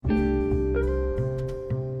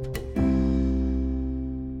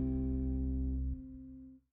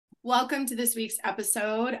Welcome to this week's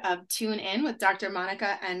episode of Tune In with Dr.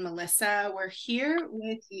 Monica and Melissa. We're here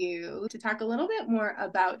with you to talk a little bit more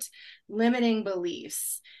about limiting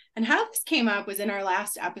beliefs. And how this came up was in our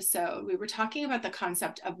last episode. We were talking about the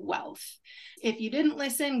concept of wealth. If you didn't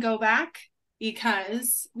listen, go back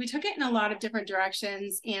because we took it in a lot of different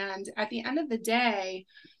directions. And at the end of the day,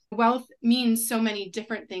 wealth means so many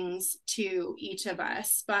different things to each of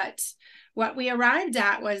us. But what we arrived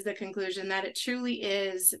at was the conclusion that it truly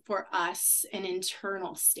is for us an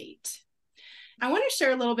internal state. I want to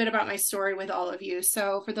share a little bit about my story with all of you.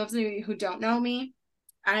 So for those of you who don't know me,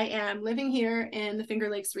 I am living here in the Finger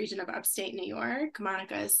Lakes region of upstate New York,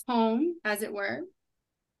 Monica's home, as it were.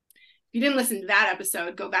 If you didn't listen to that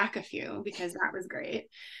episode, go back a few because that was great.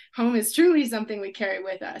 Home is truly something we carry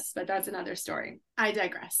with us, but that's another story. I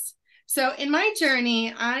digress. So in my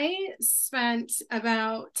journey, I spent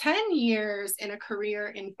about 10 years in a career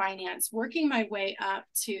in finance, working my way up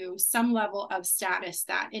to some level of status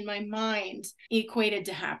that in my mind equated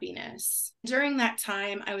to happiness. During that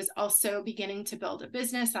time, I was also beginning to build a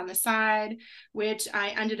business on the side, which I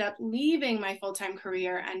ended up leaving my full-time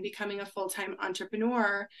career and becoming a full-time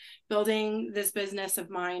entrepreneur, building this business of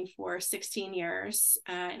mine for 16 years,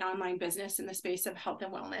 an online business in the space of health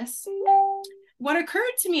and wellness. What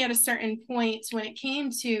occurred to me at a certain point when it came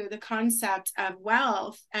to the concept of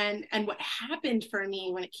wealth and what happened for me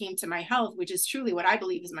when it came to my health, which is truly what I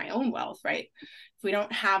believe is my own wealth, right? If we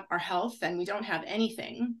don't have our health, then we don't have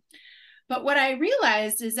anything. But what I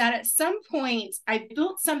realized is that at some point I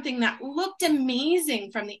built something that looked amazing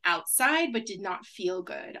from the outside, but did not feel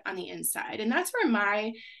good on the inside. And that's where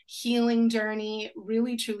my healing journey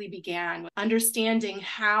really truly began, understanding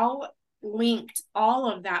how linked all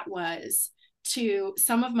of that was to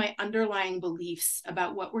some of my underlying beliefs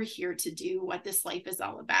about what we're here to do, what this life is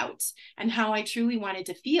all about, and how I truly wanted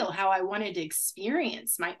to feel, how I wanted to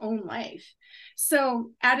experience my own life.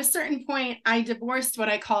 So at a certain point, I divorced what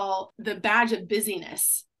I call the badge of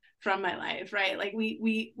busyness from my life, right? Like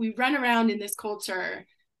we run around in this culture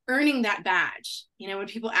earning that badge. You know, when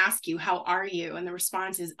people ask you, how are you? And the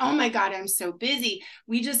response is, oh my God, I'm so busy.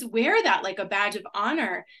 We just wear that like a badge of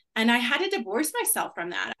honor. And I had to divorce myself from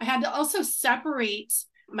that. I had to also separate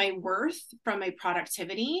my worth from my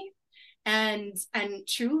productivity and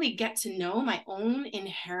truly get to know my own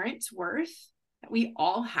inherent worth that we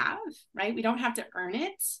all have, right? We don't have to earn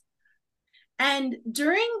it. And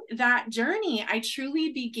during that journey, I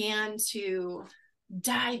truly began to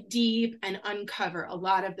dive deep and uncover a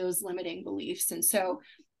lot of those limiting beliefs. And so,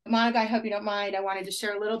 Monica, I hope you don't mind. I wanted to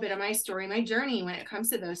share a little bit of my story, my journey when it comes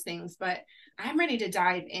to those things, but I'm ready to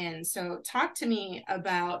dive in. So talk to me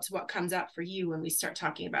about what comes up for you when we start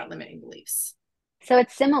talking about limiting beliefs. So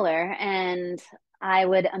it's similar, and I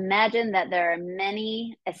would imagine that there are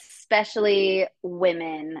many, especially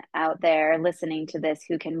women out there listening to this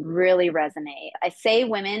who can really resonate. I say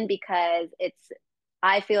women because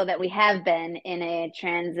I feel that we have been in a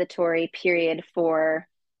transitory period for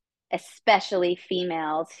especially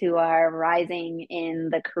females who are rising in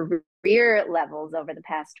the career levels over the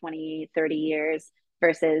past 20, 30 years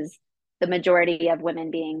versus the majority of women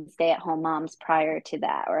being stay-at-home moms prior to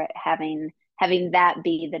that, or having that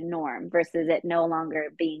be the norm versus it no longer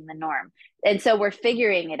being the norm. And so we're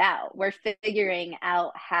figuring it out. We're figuring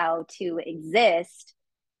out how to exist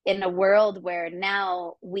in a world where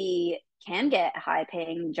now we can get high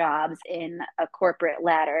paying jobs in a corporate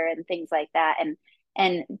ladder and things like that.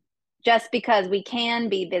 And just because we can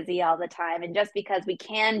be busy all the time and just because we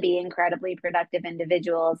can be incredibly productive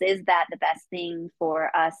individuals, is that the best thing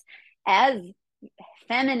for us as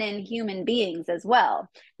feminine human beings as well?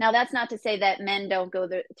 Now, that's not to say that men don't go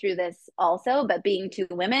through this also, but being two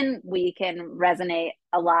women, we can resonate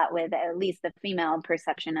a lot with at least the female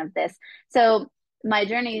perception of this. So my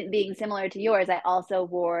journey being similar to yours, I also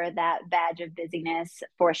wore that badge of busyness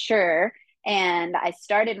for sure. And I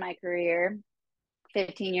started my career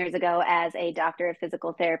 15 years ago as a doctor of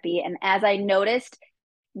physical therapy. And as I noticed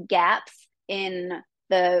gaps in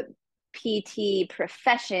the PT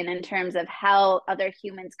profession in terms of how other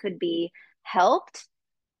humans could be helped,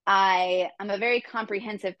 I'm a very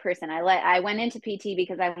comprehensive person. I went into PT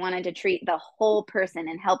because I wanted to treat the whole person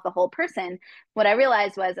and help the whole person. What I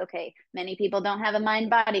realized was, okay, many people don't have a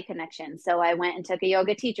mind-body connection. So I went and took a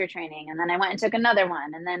yoga teacher training, and then I went and took another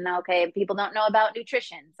one. And then, okay, people don't know about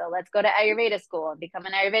nutrition. So let's go to Ayurveda school and become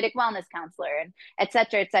an Ayurvedic wellness counselor, and et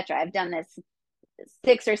cetera, et cetera. I've done this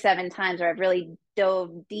 6 or 7 times where I've really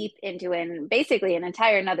dove deep into basically an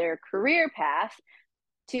entire another career path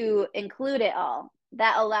to include it all.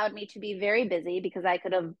 That allowed me to be very busy because I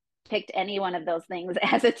could have picked any one of those things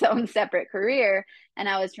as its own separate career. And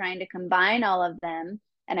I was trying to combine all of them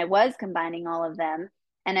and I was combining all of them.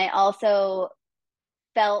 And I also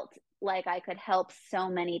felt like I could help so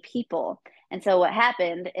many people. And so what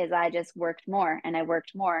happened is I just worked more and I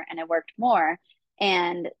worked more and I worked more.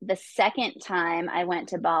 And the second time I went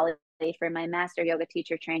to Bali for my master yoga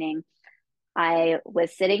teacher training, I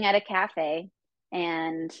was sitting at a cafe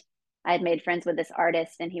and I had made friends with this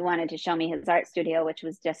artist and he wanted to show me his art studio, which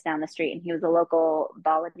was just down the street. And he was a local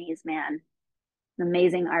Balinese man, an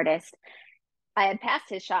amazing artist. I had passed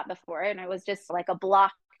his shop before and it was just like a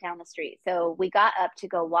block down the street. So we got up to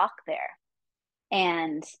go walk there.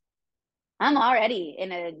 And I'm already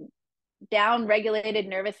in a down regulated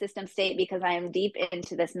nervous system state because I am deep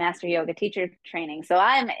into this master yoga teacher training. So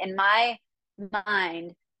I'm in my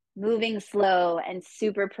mind moving slow and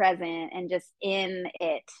super present and just in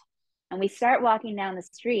it. And we start walking down the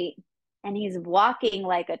street and he's walking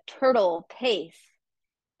like a turtle pace.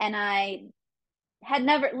 And I had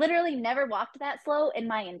literally never walked that slow in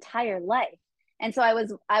my entire life. And so I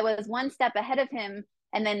was one step ahead of him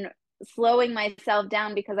and then slowing myself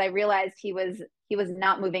down because I realized he was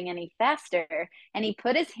not moving any faster. And he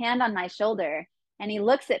put his hand on my shoulder and he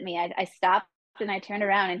looks at me. I stopped and I turned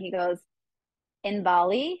around and he goes, "In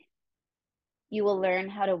Bali, you will learn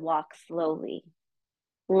how to walk slowly.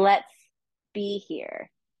 Let's be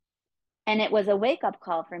here." And it was a wake-up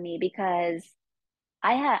call for me because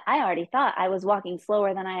I already thought I was walking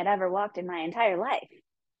slower than I had ever walked in my entire life.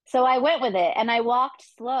 So I went with it and I walked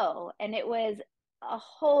slow, and it was a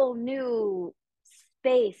whole new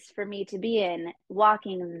space for me to be in,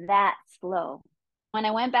 walking that slow. When I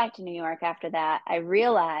went back to New York after that, I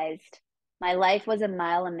realized my life was a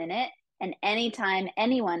mile a minute. And anytime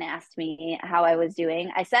anyone asked me how I was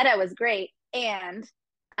doing, I said I was great. And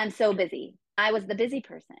I'm so busy. I was the busy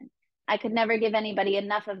person. I could never give anybody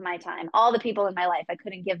enough of my time. All the people in my life, I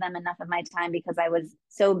couldn't give them enough of my time because I was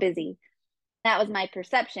so busy. That was my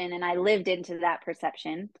perception, and I lived into that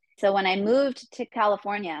perception. So when I moved to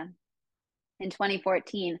California in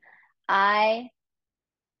 2014, I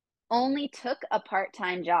only took a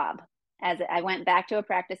part-time job as I went back to a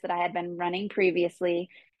practice that I had been running previously,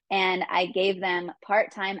 and I gave them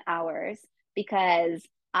part-time hours because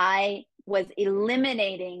I was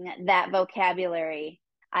eliminating that vocabulary.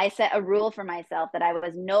 I set a rule for myself that I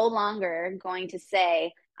was no longer going to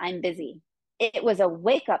say I'm busy. It was a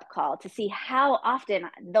wake-up call to see how often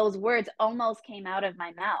those words almost came out of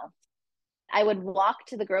my mouth. I would walk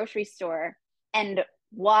to the grocery store and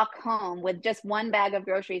walk home with just one bag of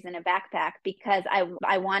groceries in a backpack because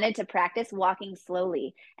I wanted to practice walking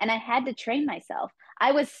slowly. And I had to train myself.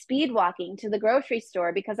 I was speed walking to the grocery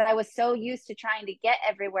store because I was so used to trying to get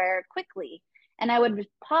everywhere quickly. And I would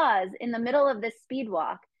pause in the middle of this speed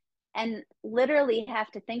walk and literally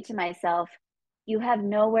have to think to myself, you have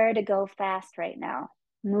nowhere to go fast right now.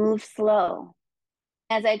 Move slow.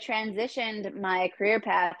 As I transitioned my career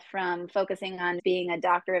path from focusing on being a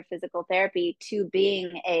doctor of physical therapy to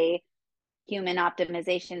being a human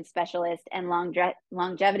optimization specialist and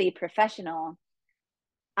longevity professional,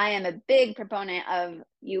 I am a big proponent of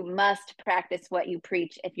you must practice what you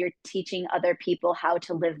preach if you're teaching other people how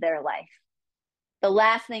to live their life. The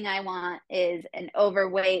last thing I want is an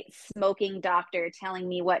overweight, smoking doctor telling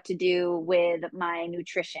me what to do with my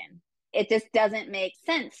nutrition. It just doesn't make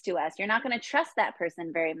sense to us. You're not going to trust that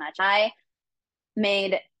person very much. I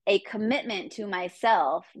made a commitment to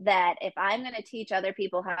myself that if I'm going to teach other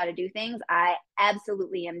people how to do things, I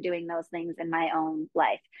absolutely am doing those things in my own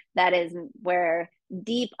life. That is where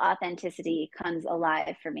deep authenticity comes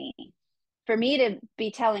alive for me. For me to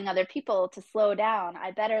be telling other people to slow down,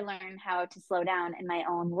 I better learn how to slow down in my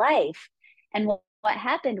own life. And what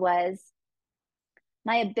happened was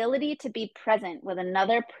my ability to be present with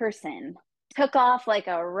another person took off like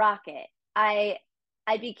a rocket. I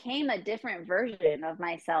became a different version of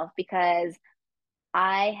myself because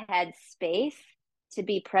I had space to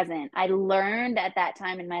be present. I learned at that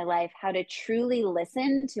time in my life how to truly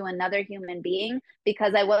listen to another human being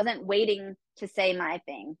because I wasn't waiting to say my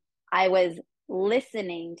thing. I was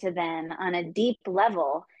listening to them on a deep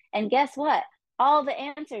level. And guess what? All the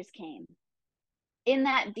answers came. In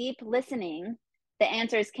that deep listening, the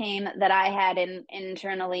answers came that I had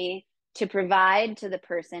internally to provide to the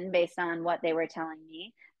person based on what they were telling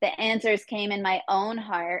me. The answers came in my own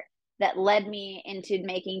heart that led me into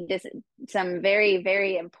making some very,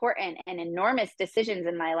 very important and enormous decisions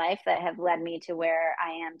in my life that have led me to where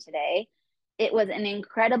I am today. It was an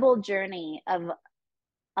incredible journey of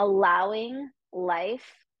allowing life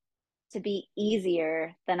to be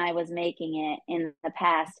easier than I was making it in the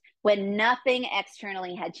past when nothing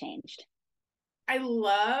externally had changed. I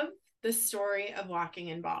love the story of walking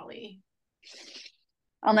in Bali.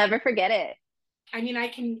 I'll never forget it. I mean, I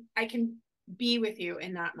can be with you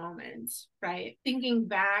in that moment, right? Thinking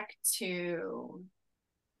back to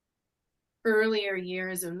earlier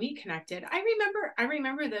years when we connected, I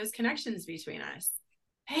remember those connections between us.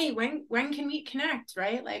 Hey, when can we connect,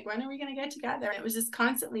 right? Like, when are we going to get together? And it was just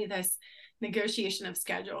constantly this negotiation of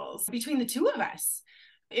schedules between the two of us.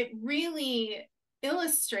 It really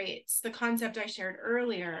illustrates the concept I shared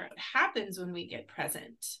earlier. What happens when we get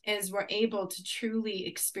present is we're able to truly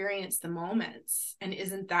experience the moments. And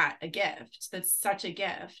isn't that a gift? That's such a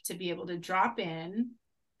gift to be able to drop in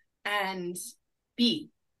and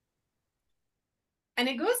be. And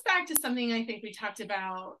it goes back to something I think we talked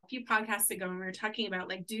about a few podcasts ago when we were talking about,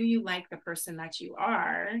 like, do you like the person that you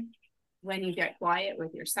are when you get quiet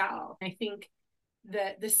with yourself? I think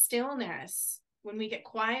the stillness, when we get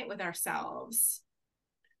quiet with ourselves,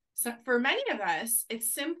 so for many of us,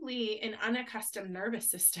 it's simply an unaccustomed nervous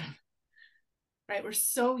system, right? We're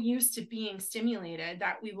so used to being stimulated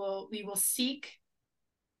that we will seek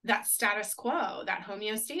that status quo, that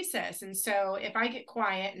homeostasis. And so if I get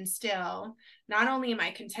quiet and still, not only am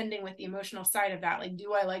I contending with the emotional side of that, like,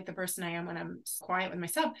 do I like the person I am when I'm quiet with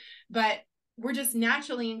myself, but we're just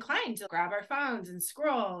naturally inclined to grab our phones and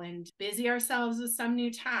scroll and busy ourselves with some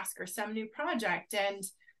new task or some new project. And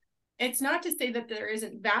it's not to say that there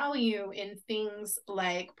isn't value in things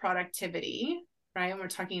like productivity, right? When we're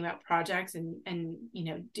talking about projects and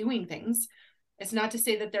doing things, it's not to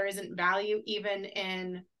say that there isn't value even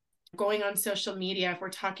in going on social media if we're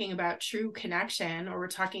talking about true connection, or we're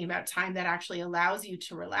talking about time that actually allows you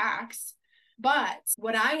to relax. But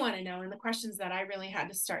what I want to know, and the questions that I really had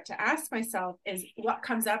to start to ask myself, is what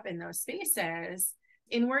comes up in those spaces.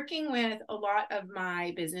 In working with a lot of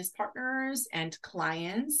my business partners and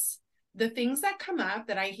clients, the things that come up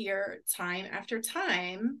that I hear time after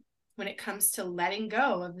time when it comes to letting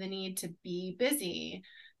go of the need to be busy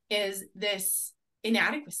is this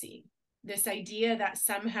inadequacy, this idea that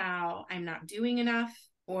somehow I'm not doing enough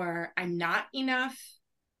or I'm not enough,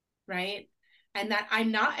 right? And that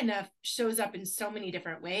I'm not enough shows up in so many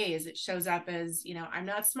different ways. It shows up as, I'm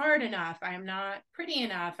not smart enough, I'm not pretty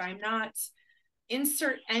enough, I'm not,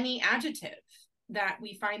 insert any adjective that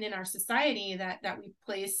we find in our society that we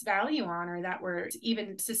place value on, or that we're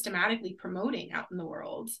even systematically promoting out in the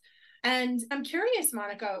world. And I'm curious,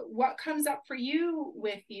 Monica, what comes up for you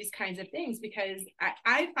with these kinds of things? Because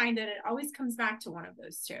I find that it always comes back to one of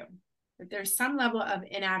those two, that there's some level of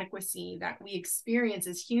inadequacy that we experience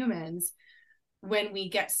as humans when we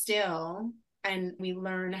get still and we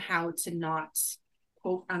learn how to not,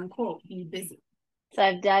 quote unquote, be busy. So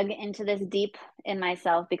I've dug into this deep in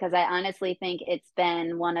myself because I honestly think it's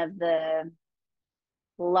been one of the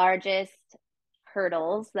largest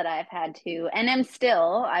hurdles that I've had to, and I'm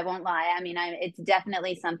still, I won't lie. I mean, it's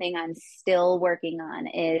definitely something I'm still working on,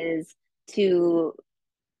 is to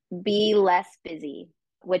be less busy,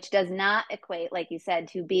 which does not equate, like you said,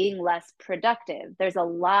 to being less productive. There's a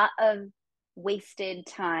lot of wasted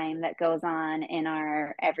time that goes on in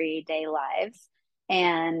our everyday lives.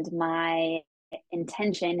 And my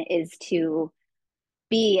intention is to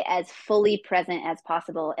be as fully present as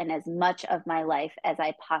possible in as much of my life as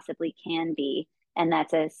I possibly can be. And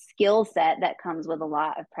that's a skill set that comes with a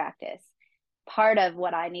lot of practice. Part of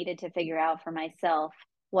what I needed to figure out for myself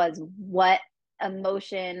was what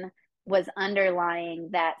emotion was underlying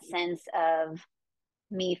that sense of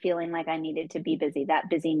me feeling like I needed to be busy, that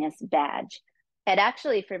busyness badge. It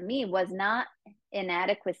actually, for me, was not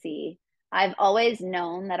inadequacy. I've always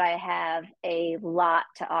known that I have a lot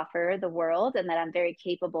to offer the world and that I'm very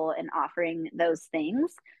capable in offering those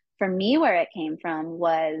things. For me, where it came from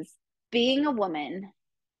was being a woman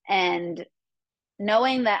and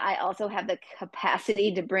knowing that I also have the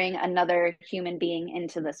capacity to bring another human being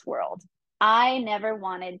into this world. I never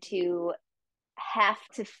wanted to have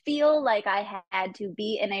to feel like I had to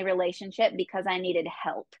be in a relationship because I needed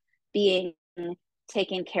help being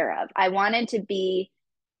taken care of. I wanted to be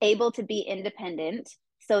able to be independent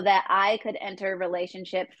so that I could enter a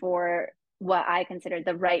relationship for what I considered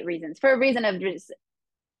the right reasons, for a reason of just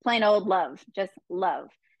plain old love, just love,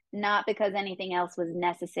 not because anything else was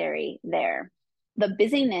necessary there. The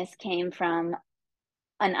busyness came from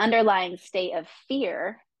an underlying state of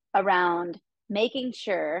fear around making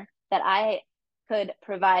sure that I could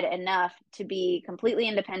provide enough to be completely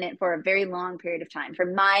independent for a very long period of time, for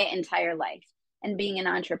my entire life. And being an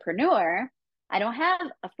entrepreneur, I don't have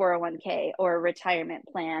a 401k or a retirement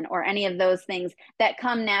plan or any of those things that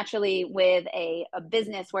come naturally with a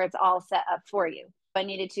business where it's all set up for you. I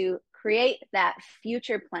needed to create that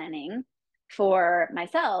future planning for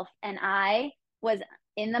myself. And I was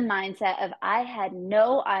in the mindset of I had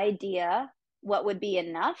no idea what would be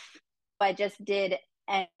enough I just did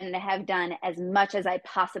and have done as much as I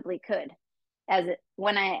possibly could. As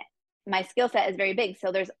when my skill set is very big,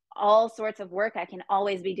 so there's all sorts of work I can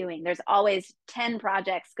always be doing. There's always 10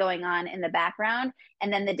 projects going on in the background,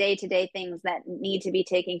 and then the day-to-day things that need to be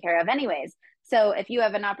taken care of anyways. So if you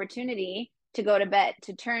have an opportunity to go to bed,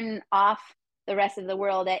 to turn off the rest of the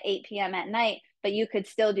world at 8 p.m. at night, but you could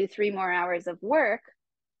still do 3 more hours of work.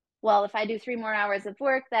 Well, if I do 3 more hours of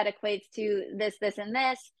work, that equates to this, this, and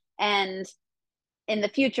this. And in the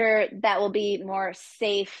future, that will be more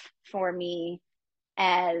safe for me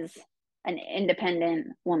as an independent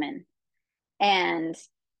woman. And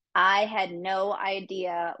I had no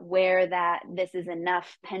idea where that this is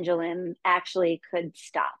enough pendulum actually could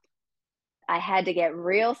stop. I had to get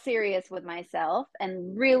real serious with myself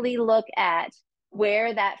and really look at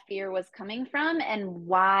where that fear was coming from and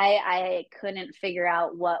why I couldn't figure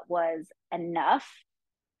out what was enough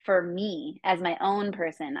for me as my own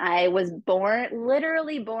person. I was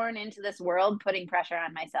literally born into this world putting pressure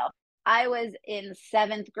on myself. I was in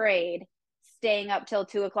 7th grade, staying up till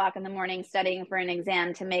 2 o'clock in the morning, studying for an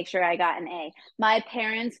exam to make sure I got an A. My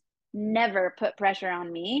parents never put pressure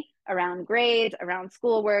on me around grades, around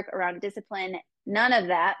schoolwork, around discipline, none of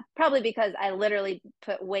that. Probably because I literally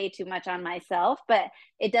put way too much on myself, but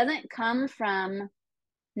it doesn't come from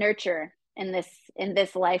nurture in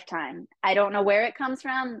this lifetime. I don't know where it comes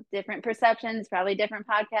from, different perceptions, probably different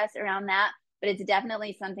podcasts around that, but it's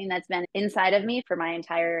definitely something that's been inside of me for my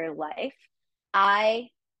entire life. I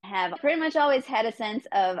have pretty much always had a sense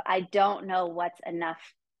of I don't know what's enough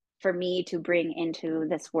for me to bring into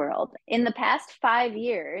this world. In the past 5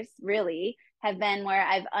 years, really, have been where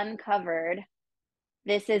I've uncovered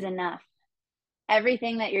this is enough.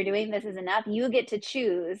 Everything that you're doing, this is enough. You get to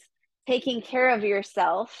choose taking care of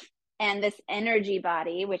yourself and this energy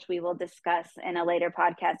body, which we will discuss in a later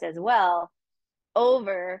podcast as well,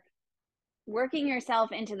 over working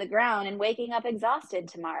yourself into the ground and waking up exhausted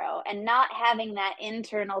tomorrow and not having that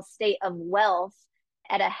internal state of wealth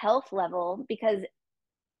at a health level. Because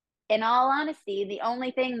in all honesty, the only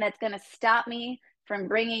thing that's going to stop me from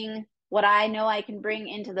bringing what I know I can bring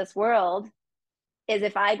into this world is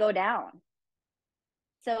if I go down.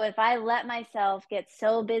 So if I let myself get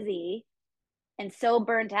so busy and so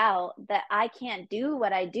burnt out that I can't do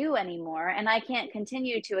what I do anymore, and I can't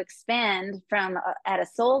continue to expand from at a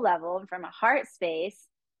soul level and from a heart space,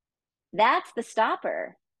 that's the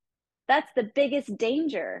stopper. That's the biggest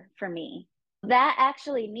danger for me. That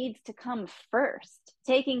actually needs to come first.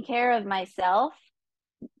 Taking care of myself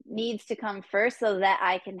needs to come first so that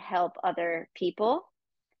I can help other people.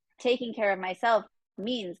 Taking care of myself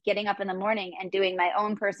means getting up in the morning and doing my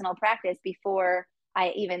own personal practice before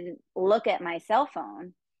I even look at my cell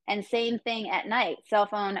phone. And same thing at night, cell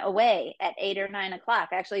phone away at 8 or 9 o'clock.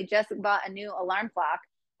 I actually just bought a new alarm clock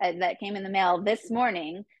that came in the mail this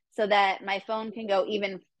morning so that my phone can go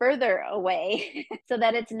even further away so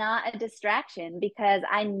that it's not a distraction, because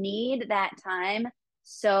I need that time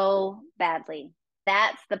so badly.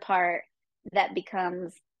 That's the part that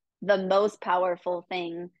becomes the most powerful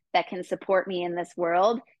thing that can support me in this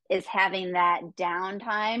world, is having that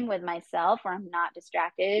downtime with myself where I'm not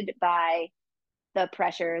distracted by the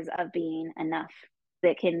pressures of being enough.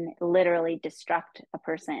 That can literally destruct a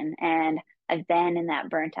person. And I've been in that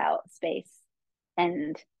burnt out space.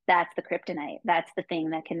 And that's the kryptonite. That's the thing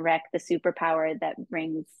that can wreck the superpower that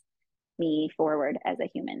brings me forward as a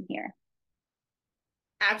human here.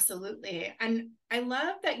 Absolutely. And I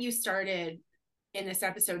love that you started in this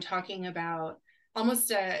episode talking about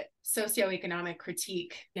almost a socioeconomic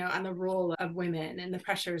critique, on the role of women and the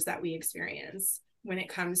pressures that we experience when it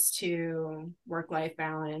comes to work-life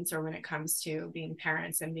balance, or when it comes to being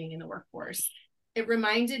parents and being in the workforce. It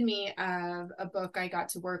reminded me of a book I got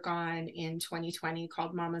to work on in 2020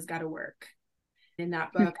 called Mama's Gotta Work. In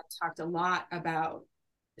that book, I talked a lot about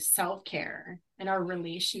self-care and our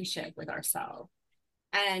relationship with ourselves.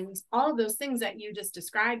 And all of those things that you just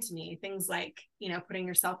described to me, things like, putting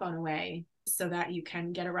your cell phone away so that you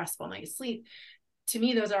can get a restful night's sleep. To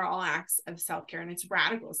me, those are all acts of self-care, and it's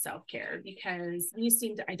radical self-care, because we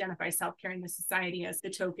seem to identify self-care in the society as the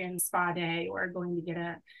token spa day or going to get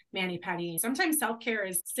a mani-pedi. Sometimes self-care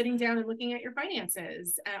is sitting down and looking at your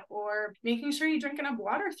finances, or making sure you drink enough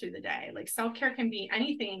water through the day. Like, self-care can be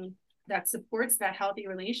anything that supports that healthy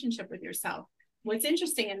relationship with yourself. What's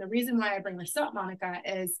interesting, and the reason why I bring this up, Monica,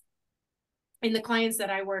 is in the clients that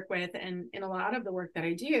I work with and in a lot of the work that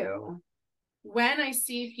I do, when I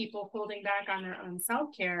see people holding back on their own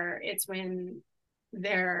self-care, it's when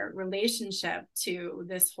their relationship to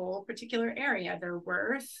this whole particular area, their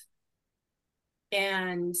worth,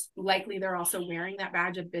 and likely they're also wearing that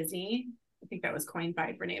badge of busy, I think that was coined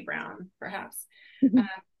by Brene Brown, perhaps. Mhm.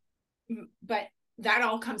 But that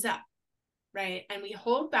all comes up, right? And we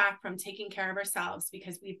hold back from taking care of ourselves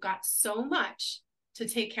because we've got so much to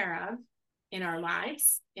take care of in our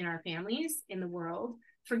lives, in our families, in the world,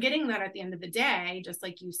 forgetting that at the end of the day, just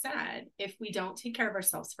like you said, if we don't take care of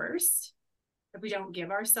ourselves first, if we don't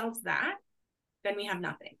give ourselves that, then we have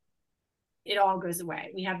nothing. It all goes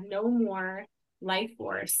away. We have no more life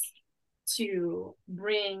force to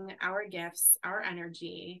bring our gifts, our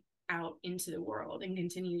energy out into the world and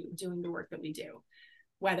continue doing the work that we do,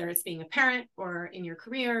 whether it's being a parent or in your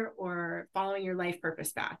career or following your life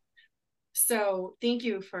purpose path. So thank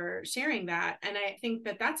you for sharing that. And I think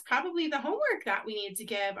that that's probably the homework that we need to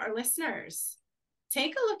give our listeners.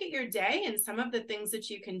 Take a look at your day and some of the things that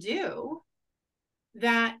you can do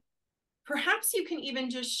that perhaps you can even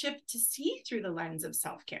just shift to see through the lens of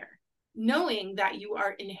self-care, knowing that you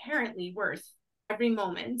are inherently worth every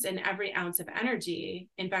moment and every ounce of energy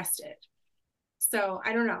invested. So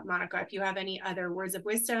I don't know, Monica, if you have any other words of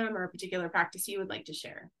wisdom or a particular practice you would like to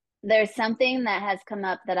share. There's something that has come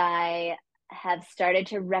up that I have started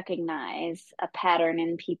to recognize a pattern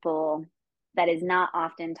in people that is not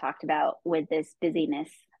often talked about with this busyness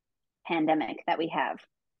pandemic that we have.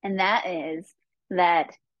 And that is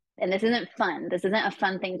that, and this isn't fun, this isn't a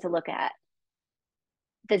fun thing to look at.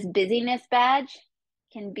 This busyness badge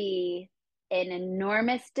can be an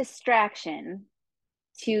enormous distraction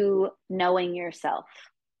to knowing yourself.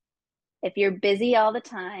 If you're busy all the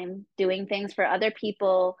time doing things for other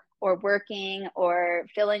people or working or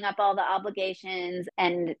filling up all the obligations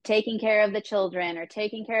and taking care of the children or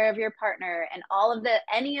taking care of your partner and all of the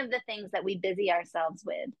any of the things that we busy ourselves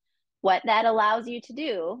with, what that allows you to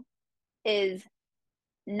do is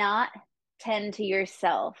not tend to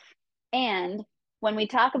yourself. And when we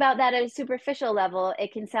talk about that at a superficial level,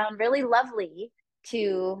 it can sound really lovely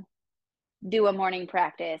to do a morning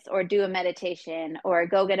practice or do a meditation or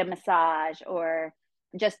go get a massage or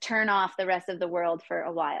just turn off the rest of the world for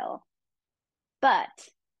a while. But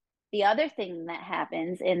the other thing that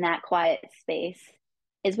happens in that quiet space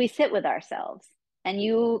is we sit with ourselves, and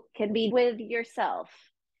you can be with yourself.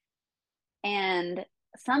 And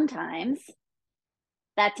sometimes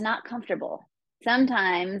that's not comfortable.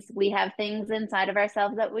 Sometimes we have things inside of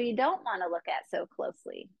ourselves that we don't want to look at so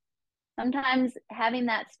closely. Sometimes having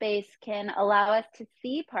that space can allow us to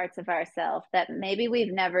see parts of ourselves that maybe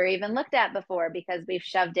we've never even looked at before because we've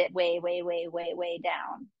shoved it way, way, way, way, way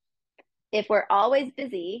down. If we're always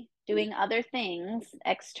busy doing other things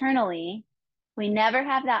externally, we never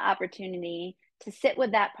have that opportunity to sit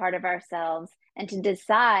with that part of ourselves and to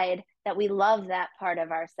decide that we love that part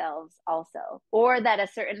of ourselves also, or that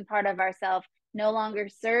a certain part of ourselves no longer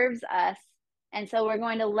serves us. And so we're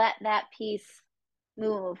going to let that piece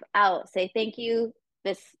move out, say, thank you.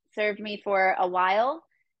 This served me for a while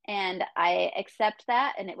and I accept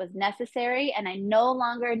that and it was necessary and I no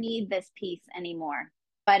longer need this piece anymore.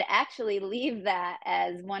 But actually leave that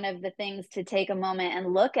as one of the things to take a moment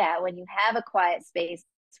and look at when you have a quiet space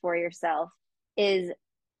for yourself is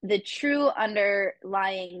the true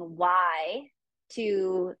underlying why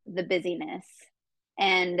to the busyness.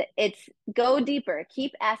 And it's go deeper.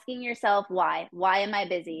 Keep asking yourself why. Why am I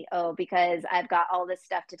busy? Oh, because I've got all this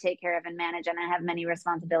stuff to take care of and manage and I have many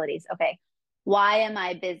responsibilities. Okay. Why am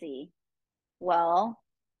I busy? Well,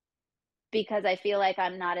 because I feel like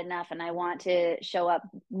I'm not enough and I want to show up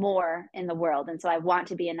more in the world. And so I want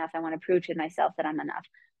to be enough. I want to prove to myself that I'm enough.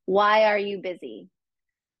 Why are you busy?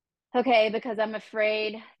 Okay, because I'm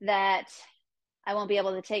afraid that I won't be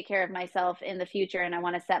able to take care of myself in the future and I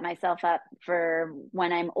want to set myself up for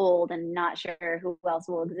when I'm old and not sure who else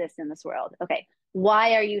will exist in this world. Okay,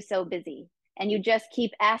 why are you so busy? And you just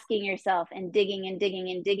keep asking yourself and digging and digging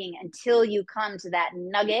and digging until you come to that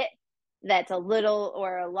nugget that's a little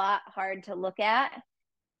or a lot hard to look at.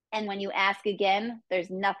 And when you ask again, there's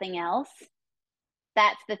nothing else.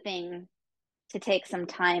 That's the thing to take some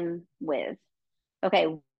time with. Okay,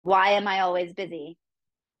 why am I always busy?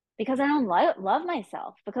 Because I don't love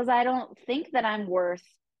myself, because I don't think that I'm worth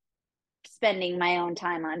spending my own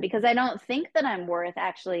time on, because I don't think that I'm worth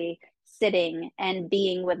actually sitting and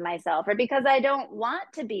being with myself, or because I don't want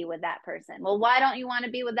to be with that person. Well, why don't you want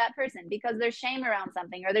to be with that person? Because there's shame around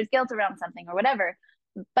something or there's guilt around something or whatever.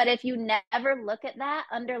 But if you never look at that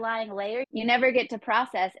underlying layer, you never get to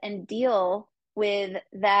process and deal with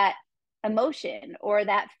that emotion or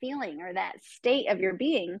that feeling or that state of your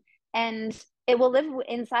being. And it will live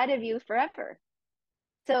inside of you forever.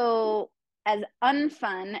 So, as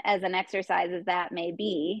unfun as an exercise as that may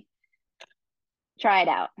be, try it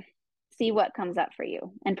out. See what comes up for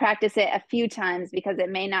you and practice it a few times because it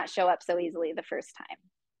may not show up so easily the first time.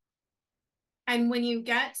 And when you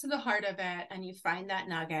get to the heart of it and you find that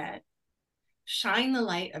nugget, shine the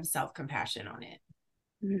light of self-compassion on it.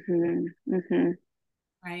 Mm-hmm. Mm-hmm.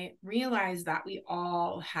 Right? Realize that we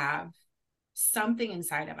all have something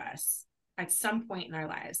inside of us at some point in our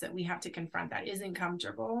lives that we have to confront that isn't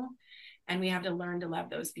comfortable. And we have to learn to love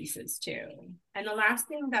those pieces too. And the last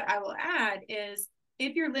thing that I will add is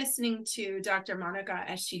if you're listening to Dr. Monica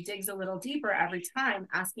as she digs a little deeper every time,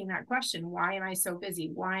 asking that question, why am I so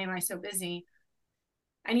busy? Why am I so busy?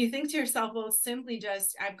 And you think to yourself, well, simply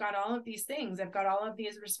just, I've got all of these things, I've got all of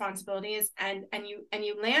these responsibilities, and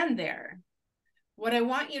you land there. What I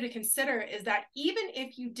want you to consider is that even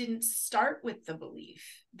if you didn't start with the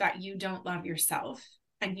belief that you don't love yourself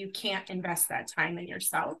and you can't invest that time in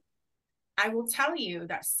yourself, I will tell you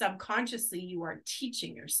that subconsciously you are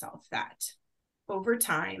teaching yourself that over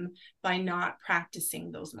time by not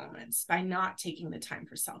practicing those moments, by not taking the time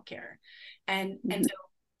for self-care. And so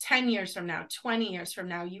 10 years from now, 20 years from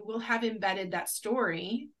now, you will have embedded that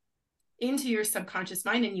story into your subconscious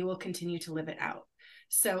mind and you will continue to live it out.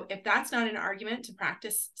 So if that's not an argument to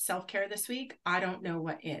practice self-care this week, I don't know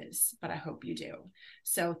what is, but I hope you do.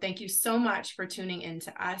 So thank you so much for tuning in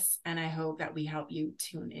to us, and I hope that we help you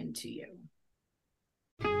tune into you.